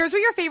Here's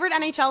what your favorite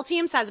NHL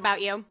team says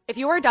about you. If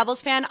you are a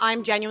Devils fan,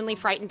 I'm genuinely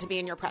frightened to be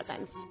in your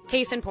presence.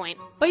 Case in point.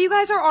 But you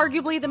guys are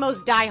arguably the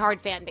most diehard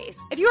fan base.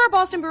 If you're a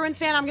Boston Bruins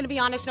fan, I'm gonna be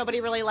honest, nobody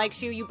really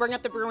likes you. You bring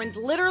up the Bruins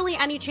literally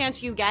any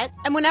chance you get.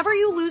 And whenever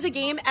you lose a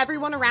game,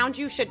 everyone around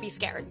you should be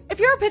scared. If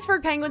you're a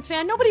Pittsburgh Penguins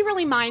fan, nobody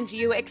really minds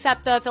you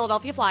except the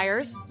Philadelphia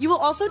Flyers. You will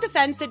also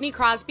defend Sidney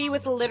Crosby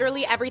with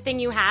literally everything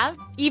you have,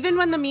 even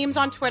when the memes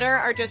on Twitter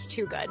are just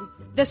too good.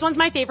 This one's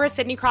my favorite.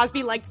 Sidney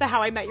Crosby liked the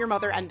How I Met Your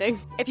Mother ending.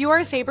 If you are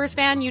a Sabres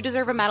fan, you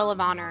deserve a Medal of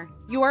Honor.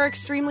 You are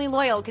extremely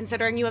loyal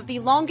considering you have the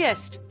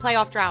longest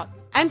playoff drought.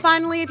 And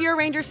finally, if you're a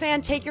Rangers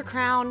fan, take your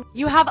crown.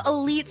 You have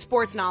elite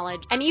sports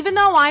knowledge. And even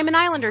though I'm an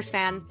Islanders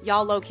fan,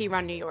 y'all low-key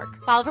run New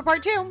York. Follow for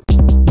part 2.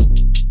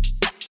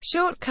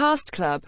 Short Cast Club